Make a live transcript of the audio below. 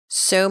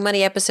So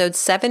Money episode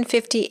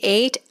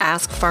 758,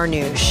 Ask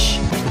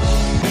Farnoosh.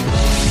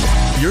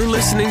 You're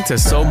listening to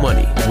So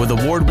Money with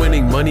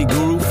award-winning money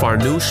guru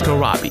Farnoosh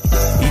Torabi.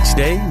 Each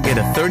day, get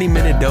a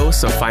 30-minute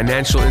dose of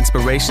financial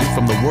inspiration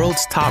from the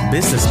world's top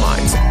business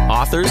minds,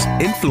 authors,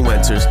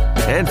 influencers,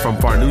 and from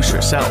Farnoosh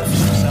herself.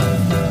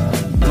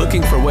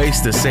 Looking for ways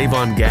to save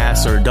on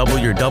gas or double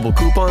your double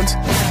coupons?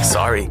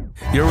 Sorry,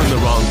 you're in the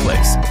wrong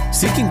place.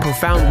 Seeking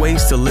profound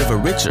ways to live a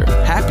richer,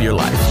 happier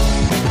life.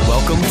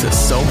 Welcome to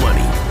So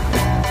Money.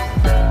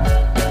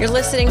 You're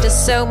listening to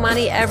So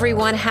Money,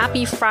 everyone.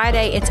 Happy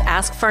Friday. It's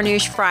Ask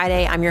Farnoosh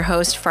Friday. I'm your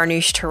host,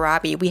 Farnoosh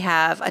Torabi. We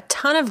have a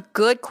ton of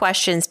good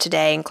questions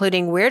today,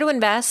 including where to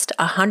invest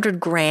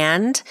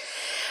 $100,000,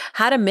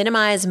 how to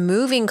minimize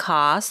moving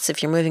costs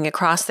if you're moving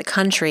across the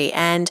country,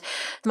 and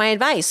my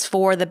advice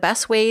for the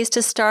best ways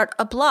to start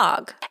a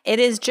blog. It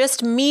is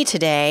just me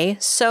today,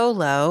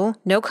 solo,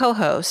 no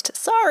co-host.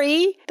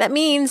 Sorry. That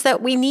means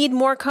that we need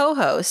more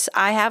co-hosts.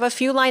 I have a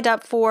few lined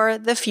up for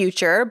the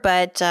future,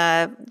 but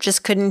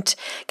just couldn't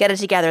get it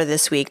together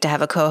this week to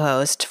have a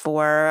co-host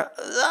for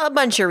a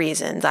bunch of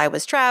reasons. I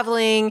was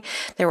traveling,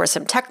 there were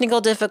some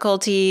technical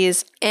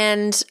difficulties,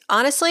 and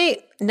honestly,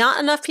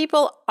 not enough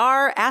people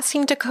are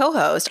asking to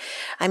co-host.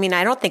 I mean,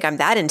 I don't think I'm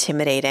that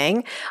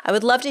intimidating. I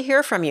would love to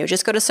hear from you.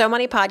 Just go to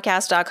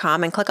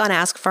SoMoneyPodcast.com and click on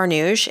Ask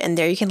Farnoosh, and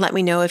there you can let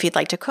me know if you'd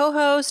like to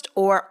co-host,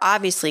 or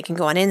obviously you can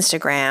go on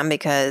Instagram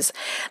because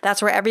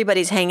that's where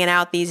everybody's hanging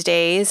out these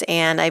days.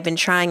 And I've been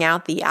trying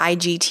out the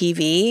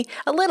IGTV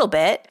a little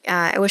bit.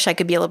 I wish I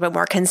could be a little bit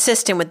more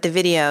consistent with the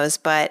videos,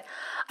 but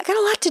I got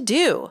a lot to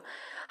do.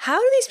 How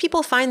do these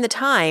people find the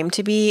time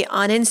to be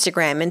on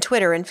Instagram and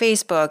Twitter and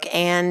Facebook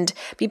and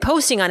be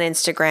posting on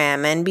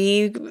Instagram and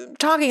be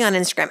talking on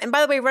Instagram? And by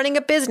the way, running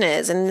a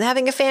business and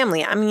having a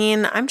family. I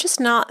mean, I'm just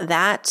not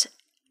that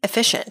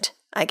efficient,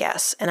 I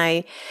guess. And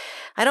I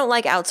don't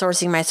like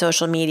outsourcing my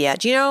social media.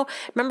 Do you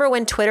remember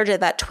when Twitter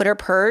did that Twitter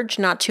purge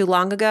not too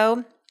long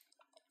ago?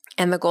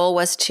 And the goal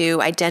was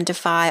to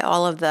identify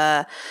all of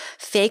the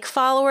fake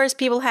followers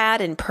people had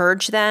and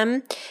purge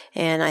them.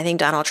 And I think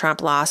Donald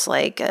Trump lost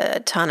like a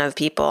ton of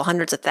people,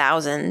 hundreds of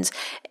thousands.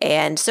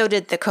 And so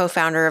did the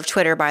co-founder of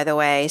Twitter, by the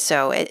way.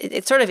 So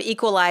it sort of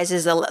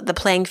equalizes the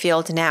playing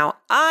field now.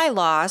 I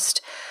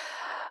lost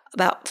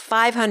about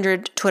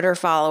 500 Twitter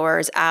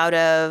followers out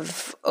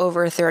of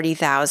over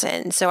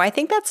 30,000. So I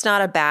think that's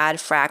not a bad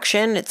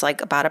fraction. It's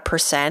like about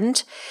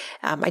 1%.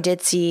 I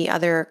did see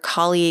other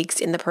colleagues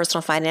in the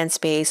personal finance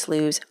space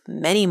lose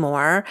many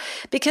more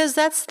because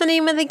that's the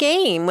name of the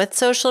game. With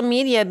social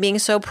media being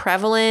so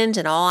prevalent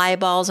and all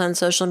eyeballs on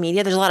social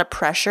media, there's a lot of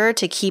pressure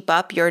to keep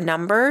up your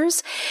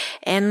numbers.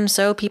 And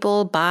so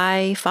people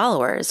buy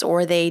followers,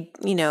 or they,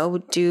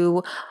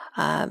 do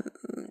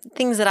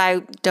things that I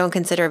don't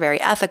consider very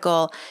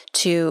ethical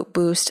to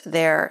boost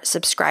their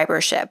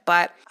subscribership.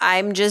 But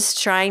I'm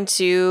just trying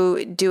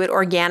to do it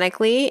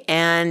organically.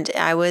 And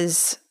I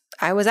was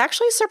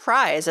actually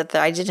surprised that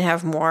I didn't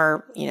have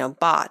more,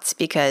 bots,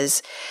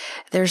 because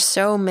there's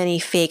so many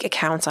fake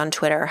accounts on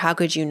Twitter. How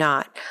could you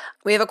not?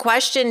 We have a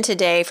question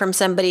today from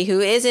somebody who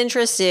is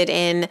interested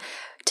in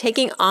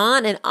taking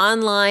on an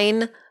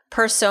online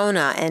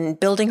persona and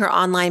building her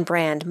online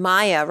brand.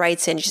 Maya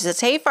writes in, she says,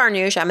 "Hey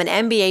Farnoosh, I'm an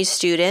MBA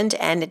student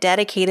and a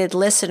dedicated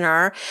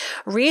listener.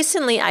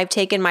 Recently, I've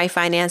taken my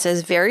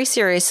finances very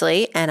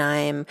seriously,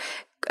 and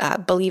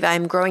believe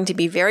I'm growing to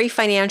be very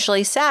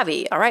financially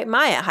savvy." All right,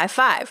 Maya, high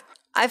five.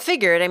 I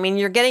figured,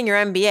 you're getting your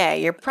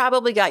MBA. You're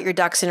probably got your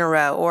ducks in a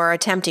row or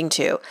attempting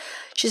to.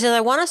 She says,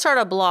 "I want to start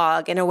a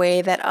blog in a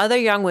way that other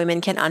young women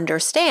can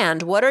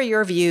understand. What are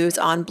your views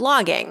on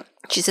blogging?"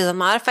 She says, "I'm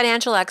not a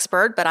financial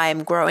expert, but I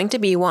am growing to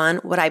be one.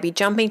 Would I be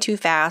jumping too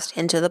fast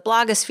into the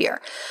blogosphere?"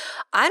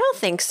 I don't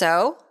think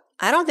so.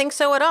 I don't think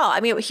so at all.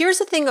 Here's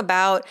the thing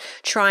about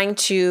trying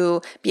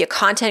to be a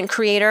content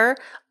creator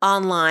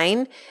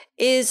online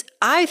is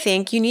I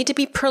think you need to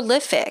be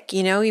prolific.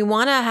 You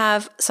want to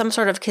have some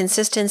sort of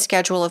consistent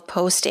schedule of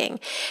posting.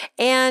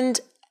 And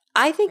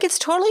I think it's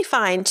totally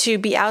fine to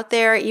be out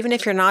there, even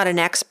if you're not an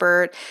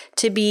expert,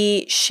 to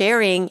be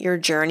sharing your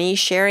journey,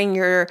 sharing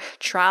your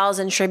trials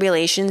and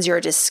tribulations, your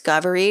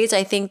discoveries.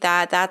 I think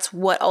that that's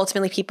what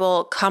ultimately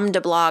people come to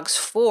blogs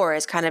for,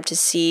 is kind of to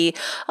see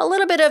a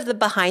little bit of the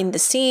behind the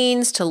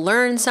scenes, to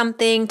learn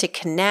something, to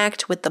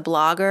connect with the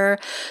blogger.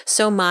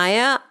 So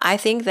Maya, I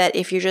think that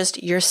if you're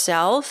just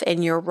yourself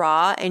and you're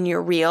raw and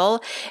you're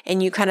real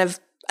and you kind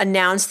of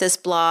announce this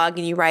blog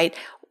and you write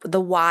the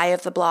why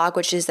of the blog,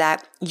 which is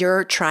that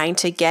you're trying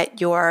to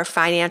get your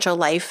financial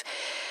life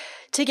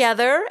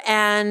together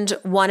and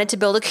wanted to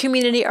build a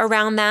community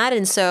around that.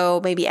 And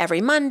so maybe every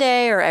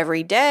Monday or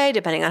every day,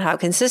 depending on how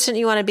consistent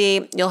you want to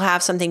be, you'll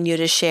have something new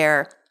to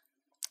share.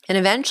 And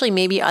eventually,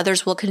 maybe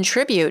others will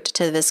contribute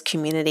to this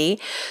community.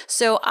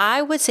 So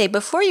I would say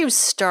before you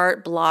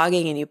start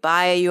blogging and you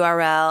buy a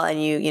URL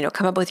and you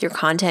come up with your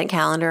content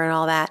calendar and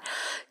all that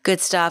good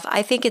stuff,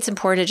 I think it's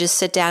important to just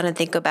sit down and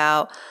think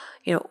about,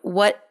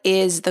 what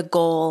is the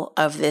goal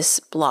of this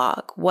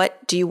blog?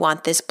 What do you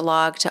want this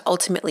blog to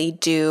ultimately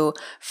do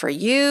for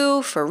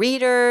you, for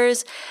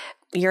readers?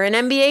 you're in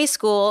MBA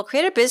school,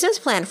 create a business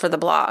plan for the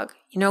blog.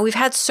 We've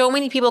had so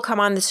many people come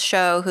on this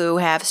show who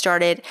have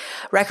started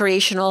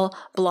recreational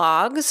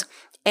blogs,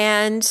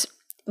 and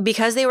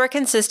because they were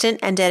consistent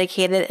and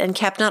dedicated and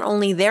kept not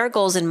only their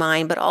goals in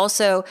mind, but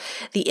also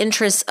the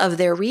interests of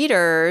their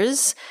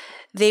readers,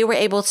 they were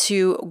able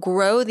to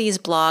grow these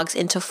blogs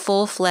into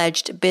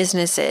full-fledged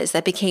businesses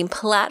that became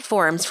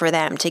platforms for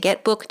them to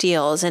get book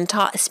deals and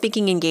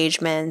speaking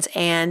engagements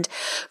and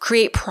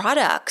create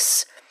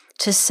products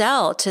to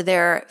sell to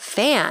their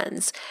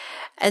fans.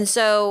 And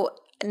so,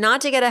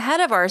 not to get ahead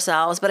of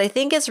ourselves, but I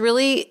think it's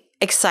really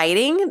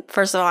exciting.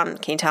 First of all,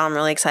 can you tell I'm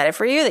really excited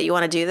for you that you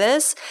want to do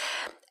this?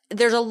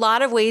 There's a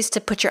lot of ways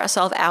to put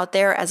yourself out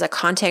there as a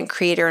content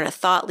creator and a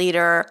thought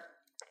leader.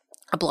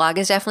 A blog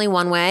is definitely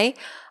one way.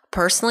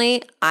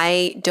 Personally,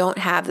 I don't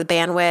have the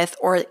bandwidth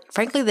or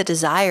frankly the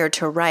desire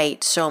to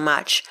write so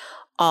much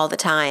all the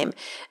time.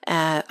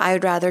 I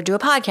would rather do a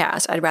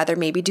podcast. I'd rather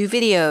maybe do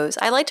videos.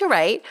 I like to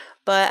write,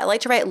 but I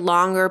like to write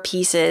longer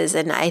pieces.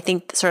 And I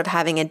think sort of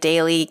having a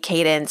daily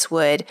cadence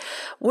would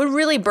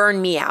really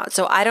burn me out.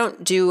 So I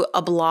don't do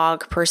a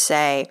blog per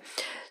se.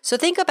 So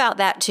think about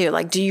that too.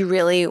 Like, do you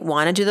really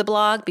want to do the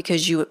blog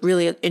because you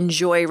really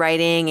enjoy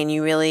writing and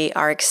you really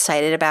are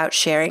excited about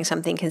sharing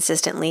something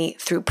consistently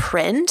through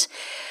print?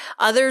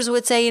 Others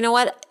would say, you know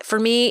what, for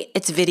me,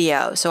 it's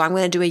video. So I'm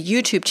going to do a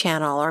YouTube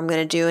channel, or I'm going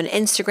to do an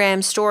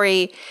Instagram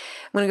story.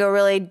 I'm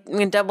going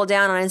to double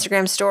down on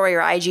Instagram story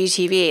or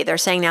IGTV. They're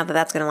saying now that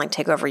that's going to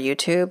take over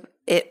YouTube.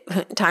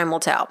 Time will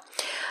tell.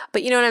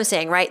 But you know what I'm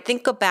saying, right?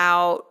 Think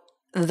about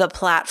the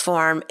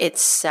platform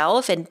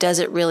itself, and does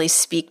it really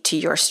speak to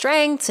your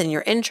strengths and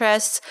your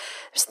interests?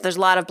 There's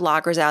a lot of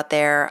bloggers out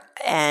there,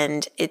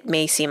 and it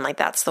may seem like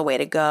that's the way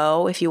to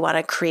go if you want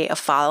to create a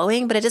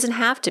following, but it doesn't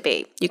have to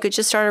be. You could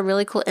just start a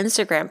really cool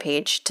Instagram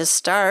page to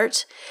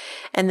start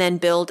and then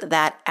build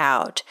that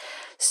out.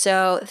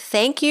 So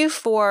thank you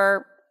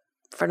for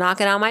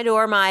knocking on my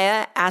door,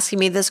 Maya, asking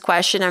me this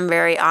question. I'm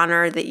very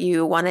honored that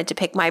you wanted to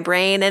pick my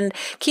brain and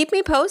keep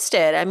me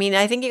posted. I mean,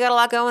 I think you got a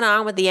lot going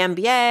on with the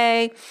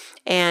MBA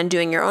and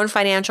doing your own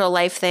financial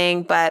life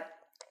thing, but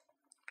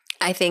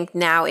I think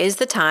now is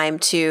the time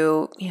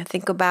to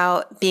think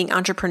about being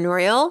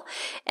entrepreneurial,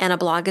 and a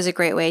blog is a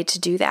great way to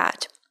do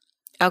that.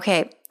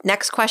 Okay,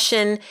 next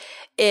question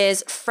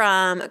is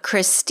from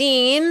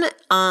Christine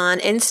on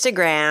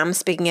Instagram.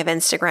 Speaking of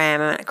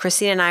Instagram,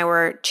 Christine and I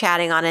were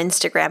chatting on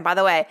Instagram. By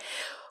the way,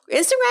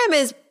 Instagram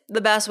is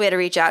the best way to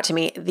reach out to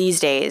me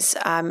these days.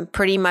 I'm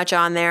pretty much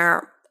on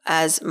there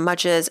as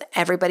much as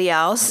everybody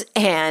else,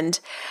 and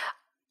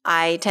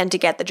I tend to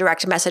get the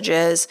direct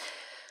messages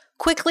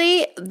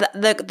quickly.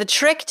 The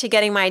trick to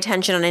getting my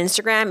attention on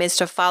Instagram is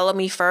to follow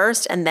me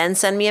first and then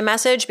send me a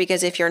message,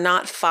 because if you're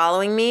not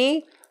following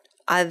me,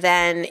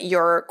 then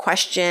your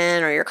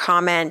question or your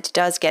comment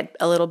does get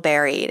a little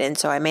buried, and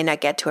so I may not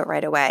get to it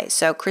right away.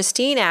 So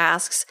Christine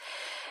asks,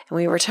 and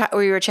we were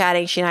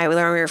chatting, she and I, we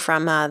learned we were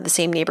from the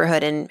same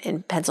neighborhood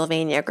in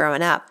Pennsylvania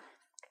growing up.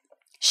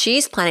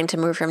 She's planning to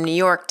move from New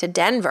York to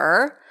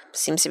Denver.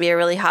 Seems to be a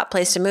really hot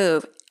place to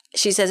move.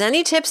 She says,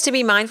 any tips to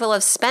be mindful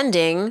of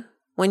spending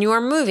when you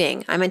are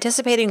moving? I'm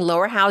anticipating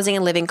lower housing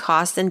and living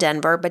costs in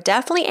Denver, but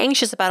definitely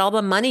anxious about all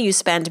the money you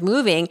spend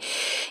moving.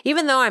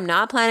 Even though I'm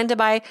not planning to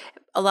buy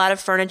a lot of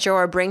furniture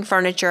or bring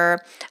furniture,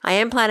 I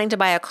am planning to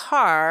buy a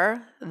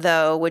car,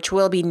 though, which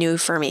will be new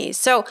for me.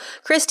 So,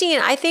 Christine,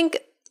 I think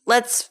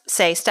let's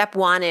say step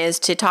one is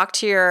to talk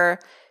to your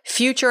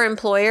future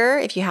employer,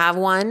 if you have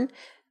one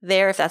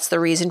there, if that's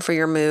the reason for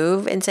your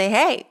move, and say,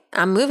 hey,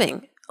 I'm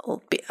moving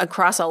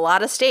across a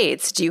lot of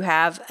states. Do you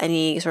have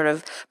any sort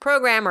of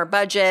program or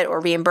budget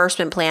or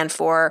reimbursement plan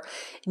for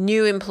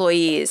new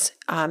employees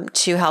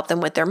to help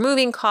them with their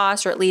moving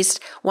costs, or at least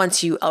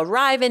once you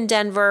arrive in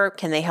Denver,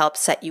 can they help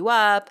set you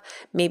up,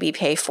 maybe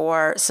pay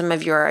for some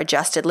of your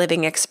adjusted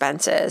living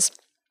expenses?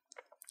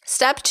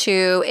 Step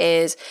two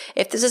is,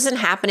 if this isn't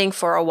happening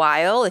for a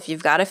while, if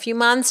you've got a few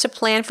months to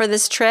plan for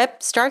this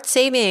trip, start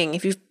saving.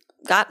 If you've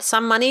got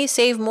some money,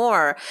 save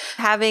more.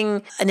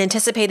 Having an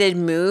anticipated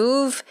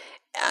move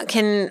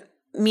can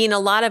mean a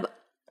lot of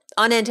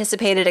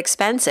unanticipated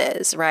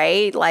expenses,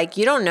 right? Like,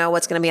 you don't know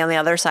what's going to be on the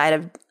other side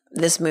of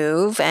this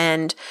move.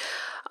 And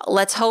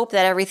let's hope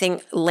that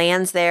everything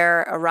lands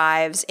there,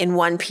 arrives in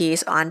one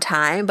piece on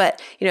time. But,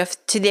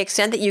 to the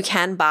extent that you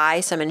can buy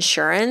some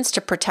insurance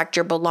to protect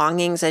your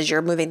belongings as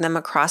you're moving them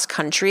across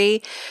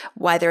country,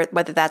 whether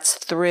that's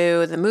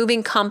through the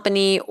moving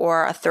company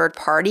or a third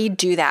party,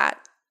 do that.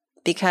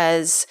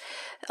 Because,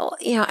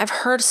 I've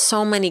heard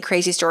so many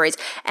crazy stories.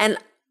 And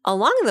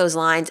along those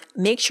lines,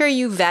 make sure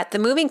you vet the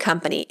moving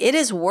company. It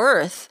is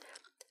worth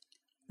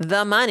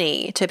the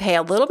money to pay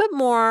a little bit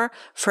more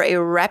for a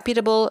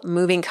reputable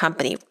moving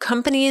company.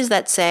 Companies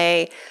that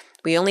say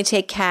we only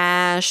take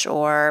cash,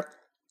 or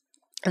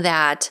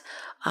that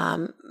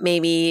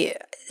maybe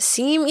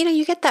seem,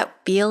 you get that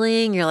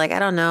feeling, you're like, I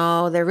don't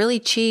know, they're really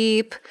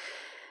cheap,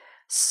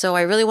 so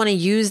I really want to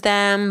use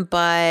them,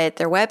 but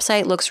their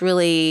website looks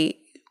really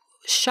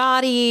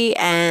shoddy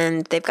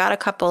and they've got a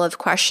couple of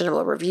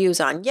questionable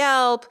reviews on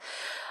Yelp.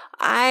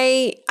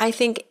 I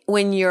think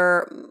when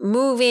you're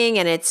moving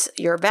and it's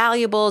your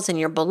valuables and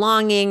your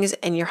belongings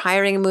and you're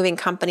hiring a moving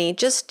company,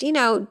 just,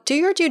 do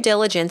your due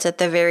diligence at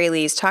the very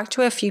least. Talk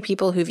to a few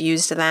people who've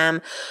used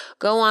them.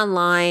 Go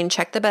online,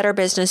 check the Better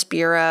Business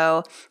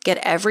Bureau, get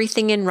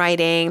everything in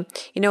writing.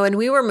 When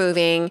we were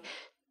moving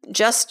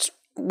just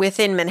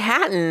within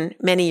Manhattan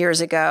many years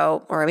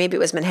ago, or maybe it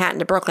was Manhattan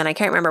to Brooklyn, I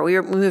can't remember.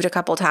 We moved a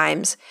couple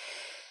times.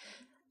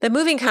 The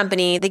moving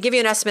company, they give you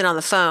an estimate on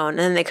the phone and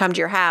then they come to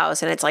your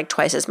house and it's like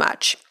twice as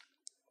much.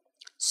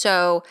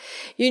 So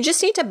you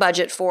just need to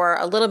budget for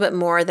a little bit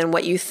more than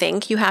what you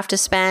think you have to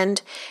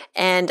spend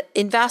and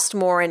invest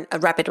more in a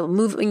reputable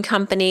moving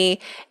company.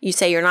 You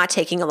say you're not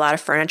taking a lot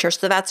of furniture,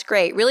 so that's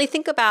great. Really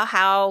think about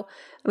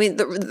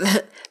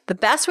the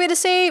best way to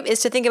save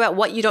is to think about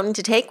what you don't need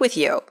to take with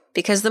you,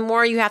 because the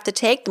more you have to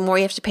take, the more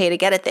you have to pay to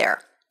get it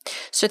there.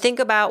 So think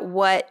about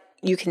what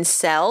you can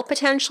sell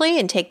potentially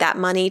and take that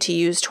money to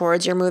use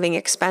towards your moving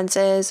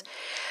expenses.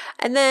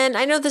 And then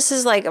I know this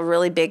is like a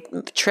really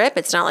big trip.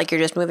 It's not like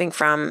you're just moving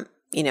from,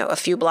 a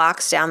few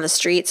blocks down the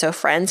street so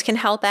friends can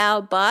help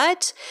out.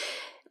 But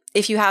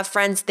if you have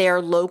friends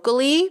there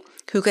locally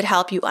who could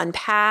help you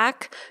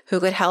unpack,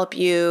 who could help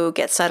you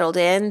get settled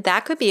in,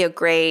 that could be a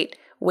great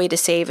way to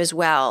save as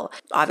well.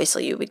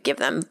 Obviously, you would give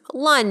them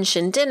lunch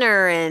and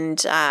dinner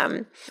and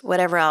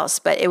whatever else,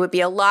 but it would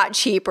be a lot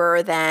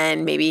cheaper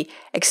than maybe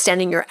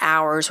extending your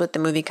hours with the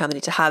moving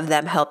company to have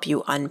them help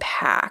you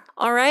unpack.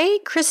 All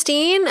right,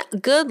 Christine,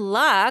 good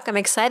luck. I'm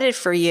excited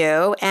for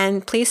you,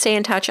 and please stay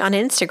in touch on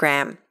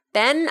Instagram.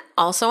 Ben,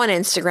 also on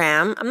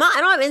Instagram.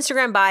 I don't have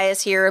Instagram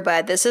bias here,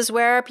 but this is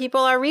where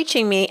people are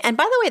reaching me. And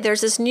by the way,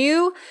 there's this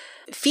new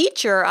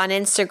feature on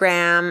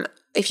Instagram.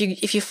 If you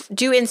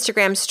do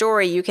Instagram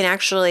story, you can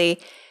actually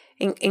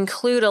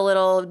include a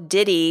little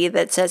ditty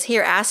that says,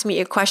 here, ask me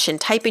a question,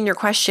 type in your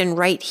question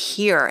right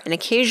here. And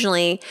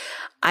occasionally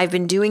I've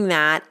been doing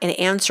that and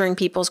answering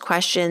people's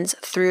questions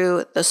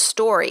through the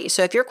story.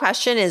 So if your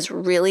question is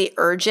really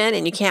urgent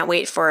and you can't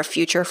wait for a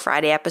future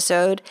Friday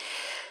episode,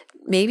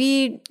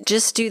 maybe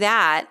just do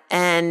that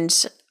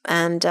and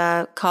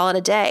call it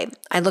a day.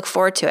 I look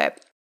forward to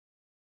it.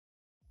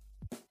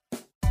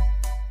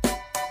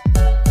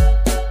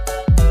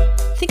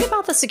 Think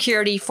about the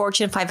security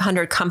Fortune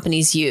 500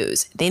 companies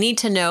use. They need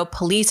to know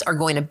police are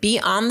going to be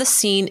on the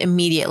scene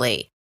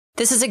immediately.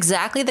 This is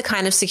exactly the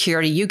kind of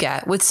security you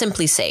get with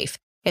Simply Safe.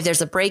 If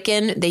there's a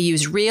break-in, they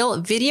use real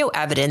video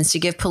evidence to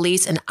give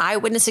police an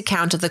eyewitness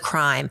account of the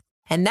crime.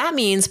 And that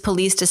means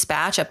police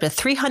dispatch up to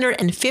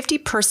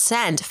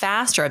 350%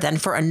 faster than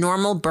for a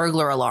normal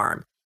burglar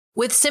alarm.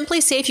 With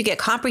Simply Safe, you get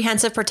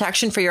comprehensive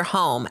protection for your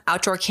home.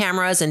 Outdoor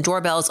cameras and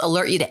doorbells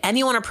alert you to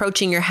anyone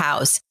approaching your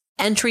house.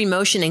 Entry,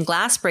 motion, and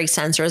glass break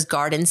sensors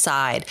guard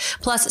inside.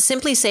 Plus,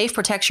 Simply Safe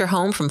protects your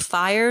home from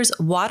fires,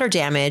 water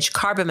damage,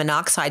 carbon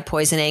monoxide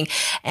poisoning,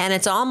 and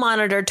it's all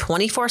monitored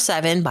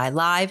 24/7 by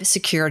live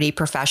security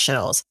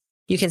professionals.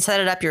 You can set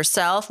it up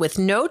yourself with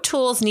no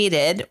tools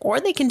needed,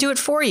 or they can do it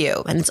for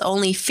you, and it's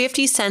only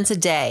 50 cents a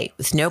day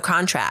with no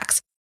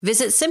contracts.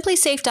 Visit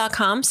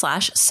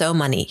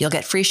simplysafe.com/SoMoney. You'll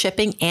get free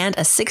shipping and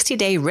a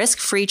 60-day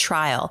risk-free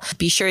trial.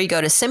 Be sure you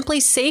go to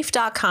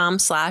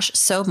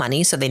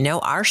simplysafe.com/SoMoney so they know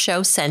our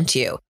show sent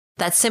you.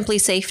 That's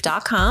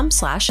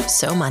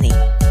simplysafe.com/SoMoney.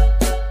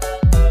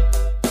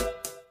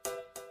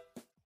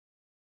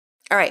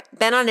 All right.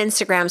 Ben on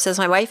Instagram says,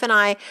 my wife and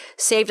I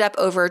saved up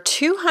over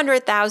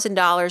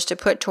 $200,000 to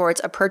put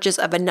towards a purchase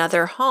of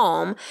another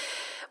home.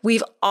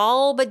 We've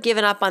all but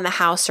given up on the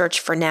house search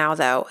for now,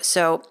 though.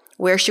 So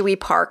where should we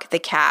park the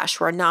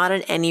cash? We're not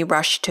in any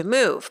rush to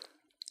move.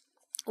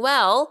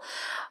 Well,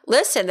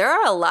 listen, there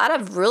are a lot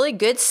of really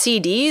good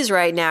CDs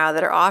right now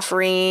that are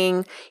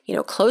offering,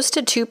 close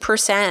to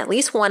 2%, at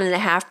least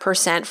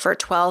 1.5% for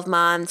 12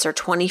 months or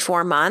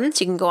 24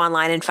 months. You can go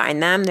online and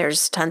find them.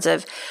 There's tons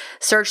of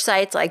search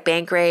sites like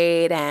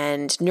Bankrate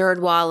and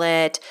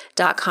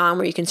NerdWallet.com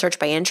where you can search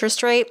by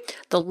interest rate.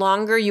 The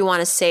longer you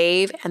want to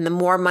save and the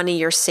more money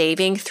you're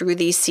saving through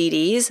these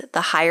CDs,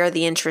 the higher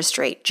the interest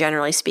rate,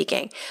 generally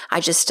speaking. I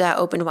just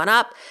opened one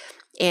up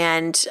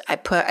and I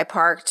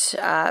parked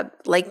a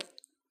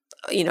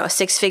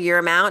six-figure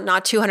amount,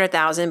 not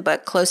 200,000,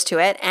 but close to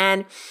it.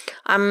 And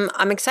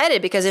I'm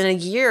excited because in a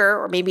year,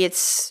 or maybe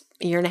it's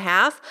a year and a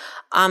half,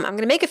 I'm going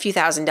to make a few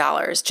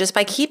 $1,000s just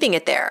by keeping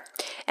it there.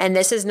 And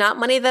this is not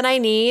money that I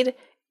need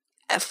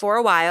for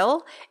a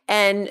while.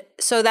 And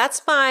so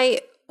that's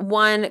my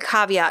one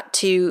caveat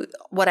to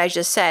what I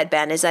just said,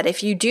 Ben, is that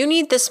if you do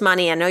need this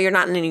money, I know you're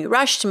not in any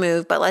rush to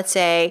move, but let's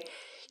say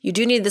you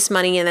do need this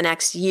money in the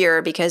next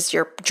year because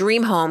your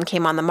dream home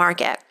came on the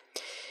market.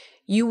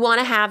 You want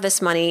to have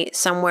this money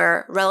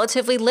somewhere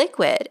relatively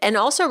liquid and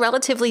also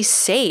relatively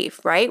safe,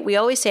 right? We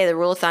always say the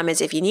rule of thumb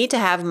is if you need to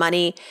have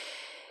money,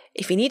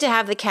 if you need to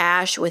have the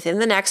cash within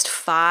the next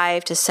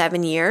 5 to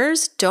 7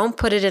 years, don't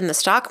put it in the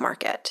stock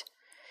market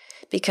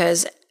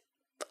because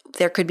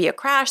there could be a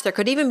crash. There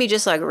could even be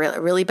just like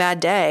a really bad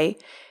day,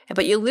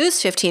 but you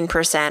lose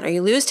 15% or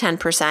you lose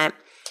 10%.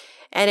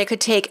 And it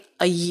could take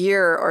a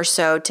year or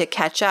so to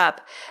catch up.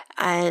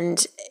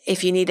 And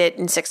if you need it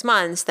in 6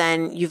 months,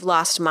 then you've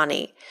lost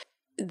money.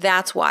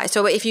 That's why.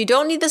 So if you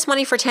don't need this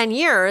money for 10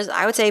 years,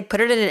 I would say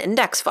put it in an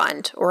index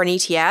fund or an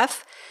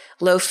ETF,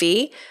 low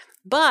fee.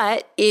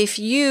 But if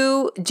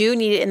you do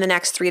need it in the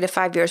next 3 to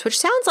 5 years, which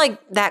sounds like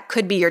that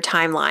could be your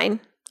timeline,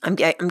 I'm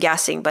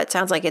guessing, but it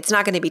sounds like it's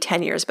not going to be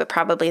 10 years, but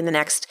probably in the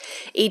next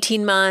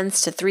 18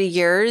 months to 3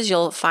 years,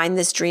 you'll find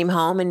this dream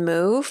home and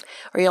move,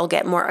 or you'll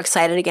get more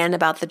excited again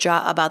about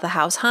the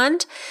house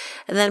hunt,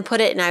 and then put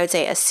it in, I would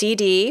say, a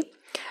CD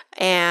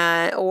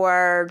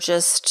or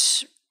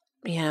just,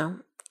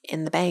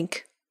 in the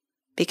bank,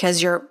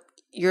 because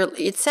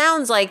it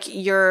sounds like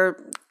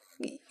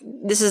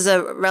this is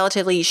a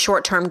relatively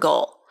short-term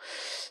goal.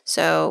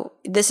 So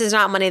this is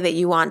not money that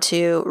you want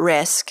to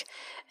risk.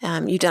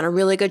 You've done a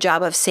really good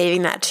job of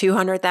saving that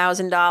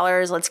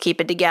 $200,000. Let's keep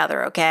it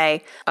together,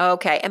 okay?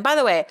 Okay. And by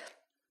the way,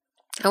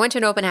 I went to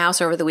an open house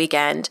over the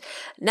weekend,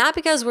 not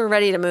because we're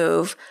ready to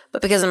move,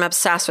 but because I'm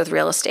obsessed with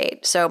real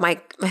estate. So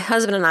my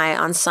husband and I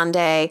on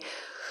Sunday,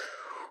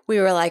 we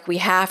were like,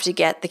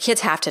 the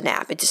kids have to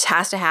nap. It just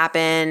has to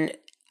happen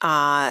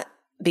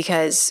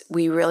because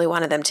we really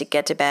wanted them to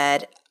get to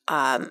bed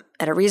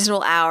at a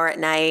reasonable hour at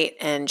night,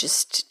 and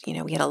just, we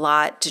had a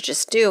lot to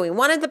just do. We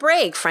wanted the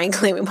break,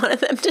 frankly. We wanted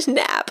them to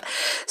nap.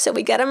 So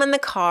we get them in the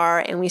car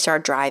and we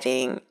start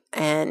driving,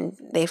 and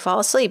they fall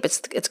asleep.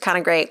 It's kind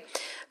of great.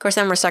 Of course,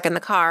 then we're stuck in the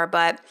car,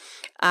 but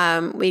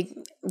we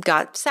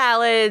got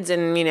salads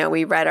and,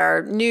 we read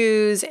our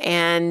news,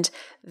 and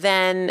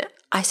then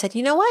I said,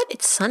 you know what?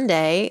 It's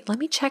Sunday. Let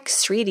me check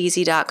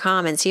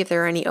streeteasy.com and see if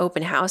there are any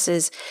open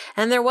houses.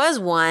 And there was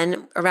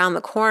one around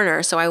the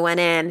corner. So I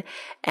went in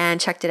and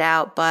checked it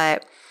out,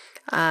 but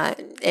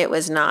it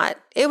was not.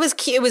 It was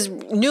cute. It was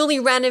newly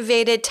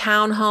renovated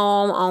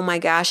townhome. Oh my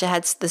gosh. It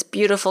had this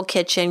beautiful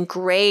kitchen,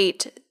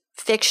 great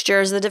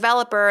fixtures. The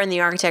developer and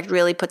the architect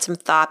really put some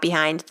thought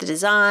behind the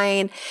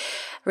design.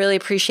 Really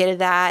appreciated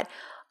that.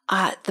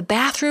 The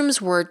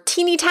bathrooms were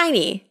teeny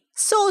tiny,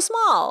 so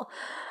small.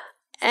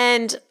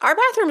 And our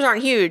bathrooms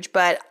aren't huge,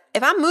 but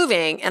if I'm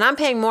moving and I'm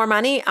paying more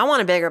money, I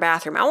want a bigger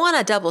bathroom. I want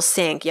a double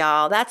sink,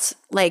 y'all. That's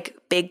like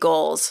big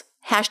goals.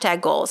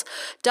 #goals.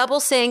 Double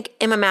sink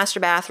in my master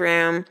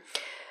bathroom.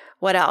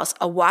 What else?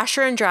 A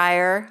washer and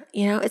dryer.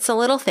 It's the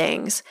little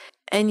things.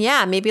 And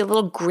yeah, maybe a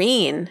little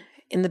green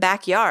in the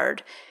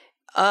backyard.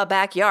 A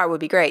backyard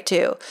would be great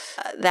too.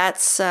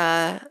 That's,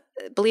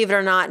 believe it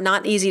or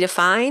not easy to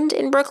find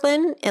in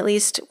Brooklyn, at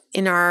least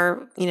in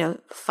our,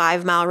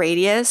 5-mile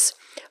radius.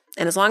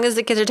 And as long as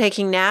the kids are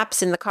taking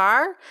naps in the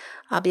car,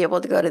 I'll be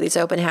able to go to these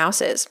open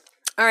houses.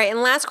 All right.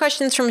 And last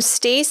question is from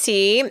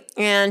Stacy.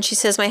 And she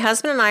says, my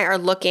husband and I are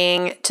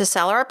looking to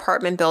sell our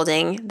apartment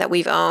building that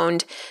we've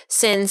owned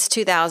since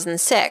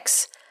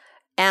 2006.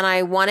 And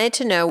I wanted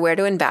to know where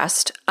to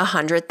invest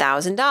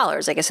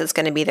 $100,000. I guess it's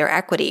going to be their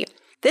equity.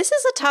 This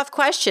is a tough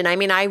question. I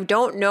mean, I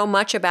don't know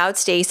much about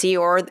Stacy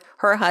or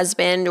her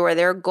husband or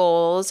their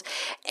goals.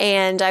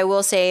 And I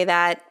will say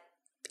that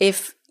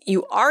if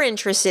you are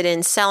interested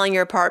in selling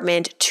your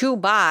apartment to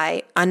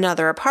buy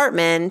another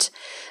apartment,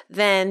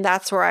 then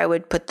that's where I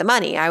would put the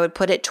money. I would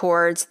put it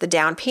towards the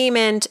down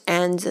payment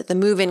and the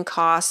move-in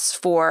costs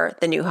for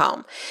the new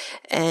home.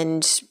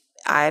 And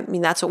I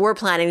mean, that's what we're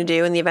planning to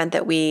do in the event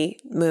that we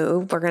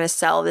move. We're going to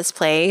sell this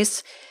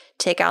place,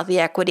 take out the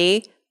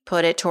equity,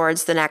 put it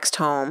towards the next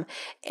home.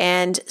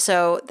 And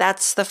so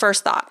that's the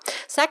first thought.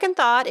 Second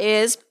thought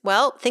is,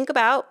 well, think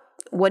about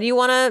what do you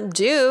want to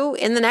do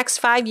in the next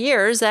 5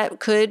 years that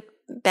could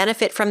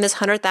benefit from this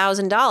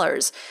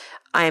 $100,000.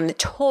 I'm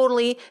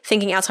totally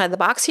thinking outside the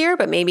box here,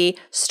 but maybe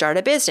start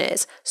a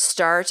business,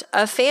 start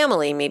a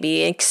family,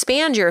 maybe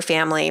expand your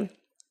family,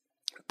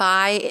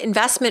 buy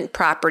investment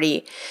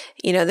property.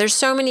 There's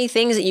so many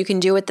things that you can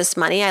do with this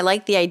money. I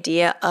like the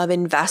idea of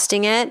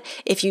investing it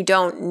if you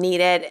don't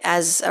need it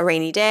as a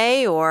rainy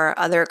day or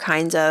other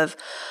kinds of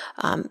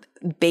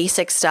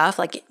basic stuff,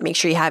 like make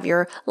sure you have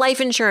your life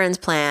insurance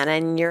plan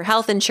and your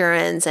health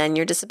insurance and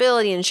your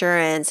disability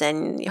insurance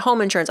and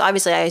home insurance.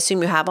 Obviously, I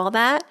assume you have all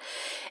that.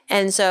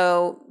 And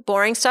so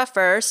boring stuff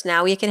first.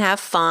 Now we can have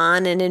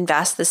fun and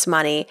invest this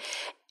money.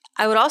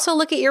 I would also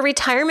look at your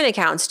retirement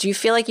accounts. Do you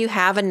feel like you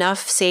have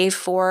enough saved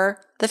for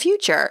the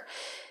future?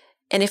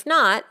 And if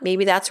not,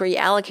 maybe that's where you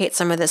allocate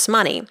some of this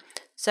money.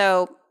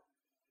 So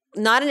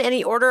not in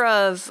any order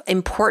of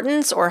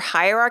importance or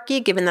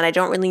hierarchy, given that I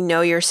don't really know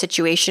your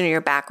situation or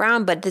your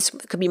background, but this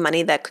could be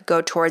money that could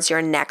go towards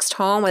your next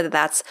home, whether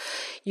that's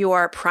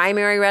your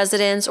primary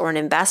residence or an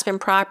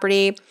investment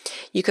property.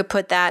 You could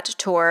put that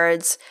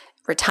towards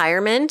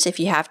retirement if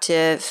you have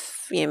to,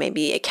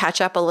 maybe catch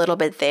up a little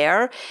bit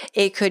there.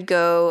 It could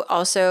go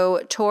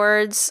also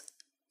towards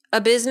a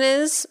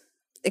business,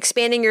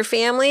 expanding your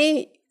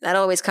family. That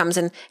always comes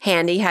in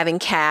handy, having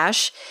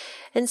cash.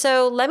 And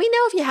so let me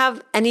know if you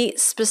have any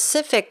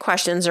specific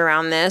questions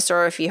around this,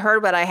 or if you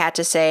heard what I had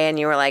to say and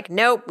you were like,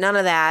 nope, none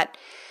of that.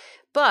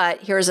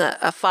 But here's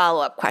a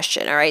follow-up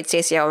question. All right,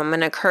 Stacey, I'm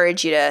going to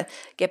encourage you to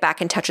get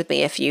back in touch with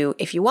me if you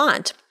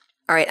want.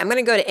 All right, I'm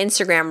going to go to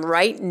Instagram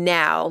right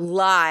now,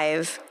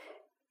 live,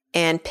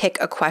 and pick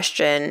a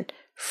question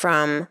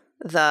from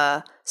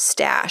the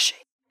stash.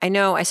 I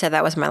know I said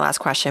that was my last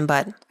question,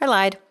 but I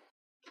lied.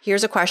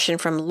 Here's a question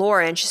from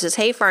Lauren. She says,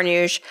 "Hey,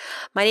 Farnoosh,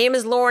 my name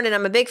is Lauren and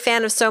I'm a big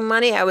fan of So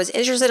Money. I was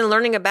interested in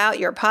learning about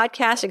your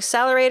podcast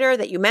accelerator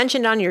that you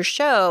mentioned on your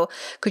show.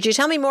 Could you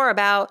tell me more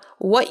about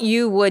what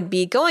you would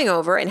be going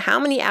over and how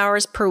many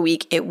hours per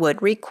week it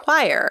would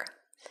require?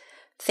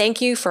 Thank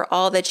you for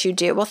all that you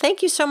do." Well,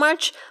 thank you so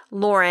much,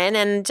 Lauren.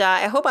 And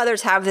I hope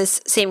others have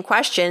this same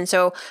question.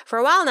 So for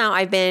a while now,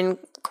 I've been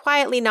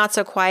quietly, not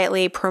so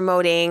quietly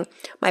promoting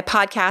my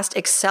podcast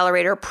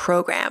accelerator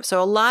program.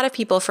 So a lot of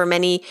people for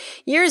many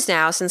years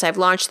now, since I've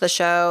launched the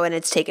show and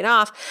it's taken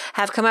off,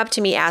 have come up to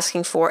me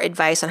asking for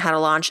advice on how to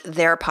launch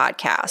their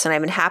podcast. And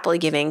I've been happily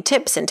giving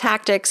tips and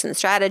tactics and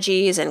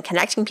strategies and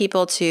connecting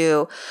people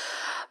to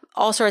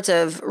all sorts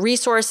of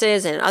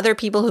resources and other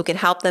people who can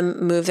help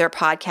them move their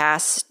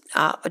podcasts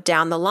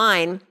down the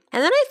line.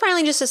 And then I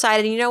finally just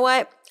decided, you know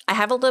what? I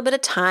have a little bit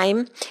of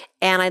time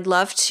and I'd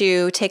love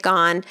to take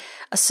on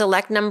a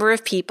select number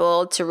of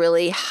people to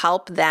really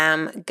help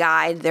them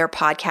guide their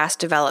podcast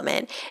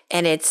development.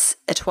 And it's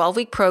a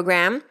 12-week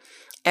program.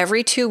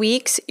 Every 2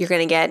 weeks, you're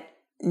going to get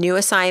new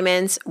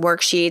assignments,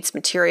 worksheets,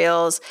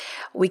 materials.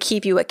 We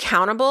keep you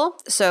accountable.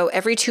 So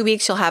every 2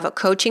 weeks, you'll have a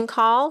coaching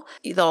call.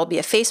 There'll be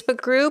a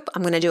Facebook group.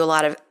 I'm going to do a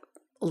lot of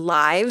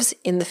lives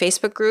in the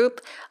Facebook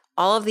group.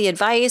 All of the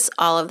advice,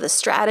 all of the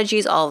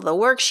strategies, all of the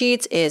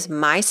worksheets is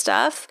my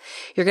stuff.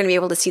 You're going to be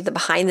able to see the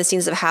behind the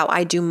scenes of how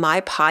I do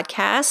my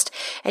podcast,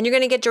 and you're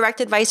going to get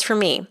direct advice from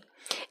me.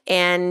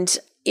 And,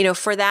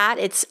 for that,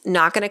 it's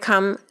not going to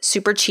come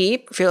super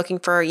cheap. If you're looking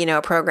for,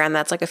 a program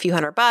that's like a few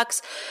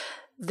 $100,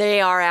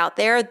 they are out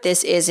there.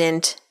 This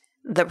isn't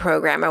the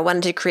program. I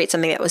wanted to create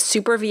something that was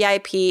super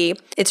VIP.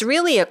 It's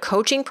really a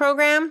coaching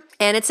program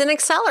and it's an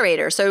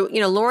accelerator. So,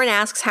 Lauren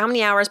asks, how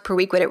many hours per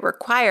week would it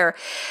require?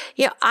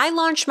 I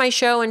launched my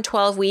show in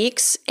 12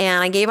 weeks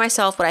and I gave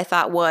myself what I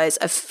thought was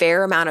a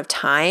fair amount of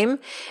time.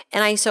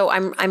 And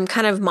I'm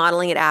kind of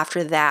modeling it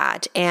after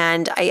that.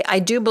 And I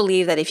do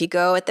believe that if you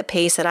go at the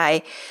pace that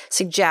I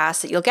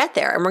suggest, that you'll get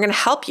there, and we're going to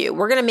help you.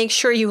 We're going to make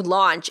sure you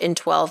launch in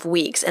 12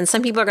 weeks. And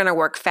some people are going to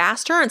work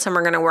faster and some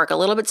are going to work a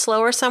little bit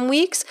slower some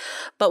weeks,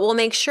 but we'll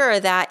make sure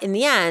that in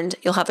the end,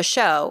 you'll have a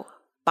show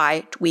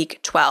by week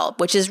 12,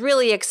 which is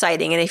really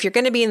exciting. And if you're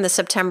going to be in the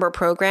September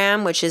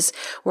program, which is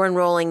we're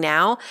enrolling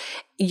now,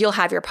 you'll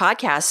have your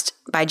podcast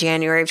by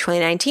January of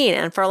 2019.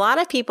 And for a lot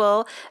of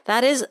people,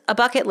 that is a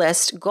bucket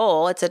list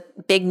goal. It's a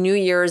big New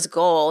Year's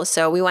goal.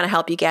 So we want to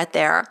help you get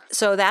there.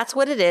 So that's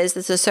what it is.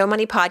 This is So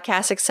Money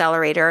Podcast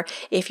Accelerator.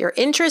 If you're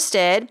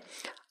interested,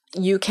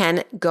 you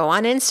can go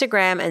on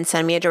Instagram and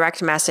send me a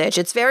direct message.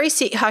 It's very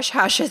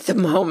hush-hush at the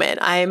moment.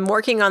 I'm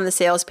working on the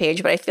sales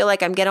page, but I feel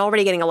like I'm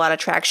already getting a lot of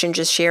traction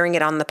just sharing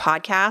it on the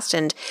podcast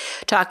and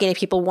talking to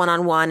people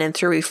one-on-one and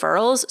through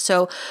referrals.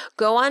 So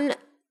go on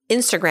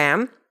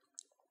Instagram,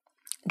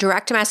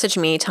 direct message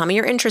me, tell me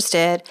you're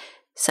interested,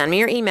 send me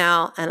your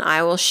email, and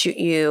I will shoot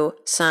you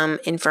some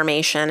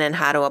information and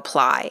how to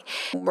apply.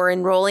 We're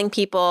enrolling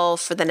people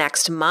for the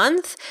next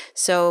month,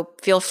 so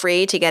feel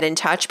free to get in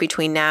touch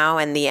between now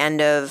and the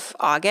end of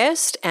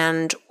August,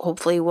 and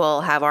hopefully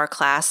we'll have our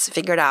class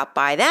figured out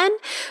by then.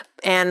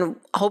 And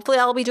hopefully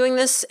I'll be doing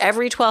this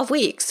every 12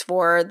 weeks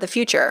for the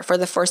future, for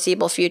the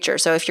foreseeable future.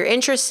 So if you're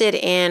interested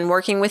in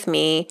working with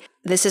me,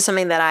 this is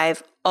something that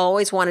I've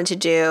always wanted to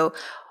do.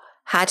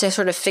 Had to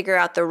sort of figure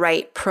out the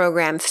right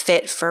program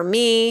fit for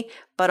me,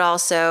 but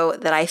also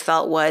that I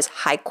felt was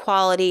high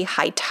quality,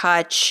 high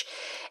touch.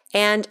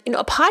 And,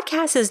 a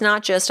podcast is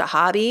not just a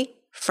hobby.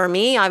 For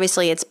me,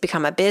 obviously, it's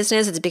become a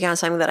business. It's become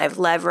something that I've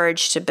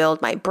leveraged to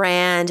build my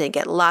brand and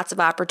get lots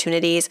of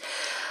opportunities.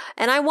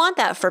 And I want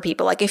that for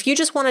people. Like if you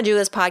just want to do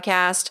this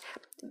podcast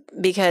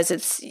because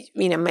it's,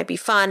 might be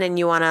fun and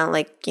you want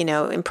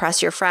to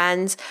impress your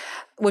friends,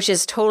 which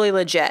is totally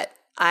legit.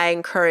 I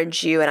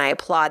encourage you and I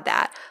applaud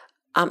that.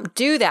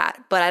 Do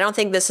that, but I don't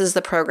think this is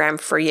the program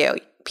for you.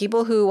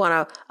 People who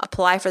want to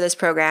apply for this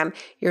program,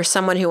 you're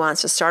someone who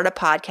wants to start a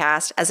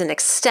podcast as an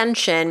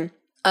extension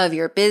of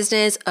your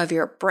business, of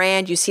your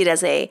brand. You see it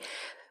as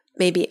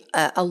maybe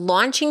a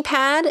launching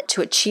pad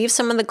to achieve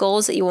some of the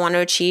goals that you want to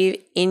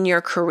achieve in your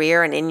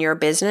career and in your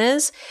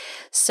business.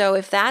 So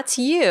if that's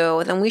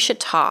you, then we should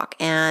talk.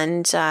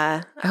 And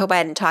I hope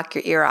I didn't talk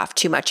your ear off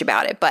too much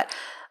about it, but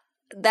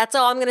that's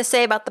all I'm going to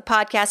say about the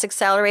Podcast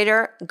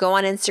Accelerator. Go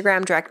on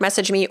Instagram, direct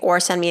message me, or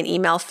send me an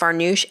email,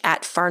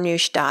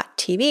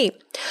 farnoosh@farnoosh.tv.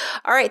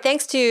 All right.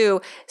 Thanks to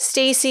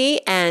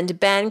Stacy and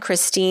Ben,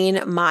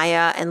 Christine,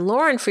 Maya, and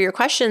Lauren for your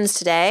questions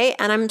today.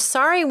 And I'm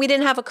sorry we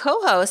didn't have a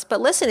co-host,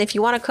 but listen, if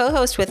you want to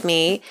co-host with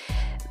me,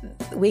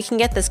 we can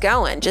get this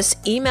going.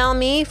 Just email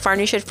me,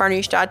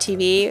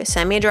 farnoosh@farnoosh.tv,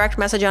 send me a direct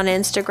message on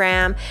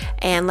Instagram,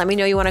 and let me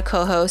know you want to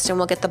co-host, and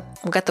we'll get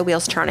the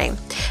wheels turning.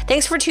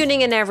 Thanks for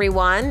tuning in,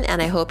 everyone,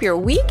 and I hope your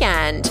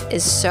weekend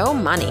is so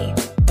money.